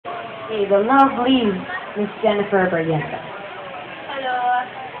Okay, the lovely Miss Jennifer Barrienta. Hello,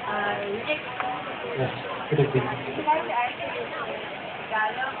 Rick. Yes, good evening. Would you like to answer this in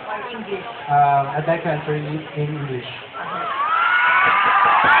Tagalog or English? I'd like to answer it in English.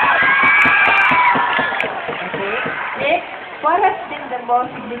 Okay. Rick, what has been the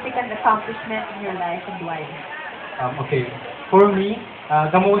most significant accomplishment in your life and why? Okay, for me,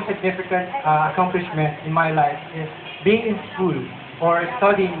 the most significant accomplishment in my life is being in school or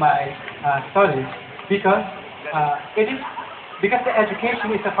studying my studies because because the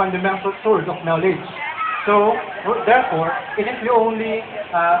education is a fundamental source of knowledge. So therefore, it is the only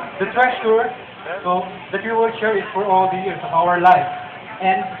the treasure so that we will cherish for all the years of our life,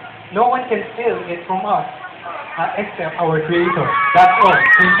 and no one can steal it from us except our Creator. That's all.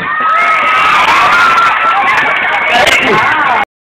 Thank you.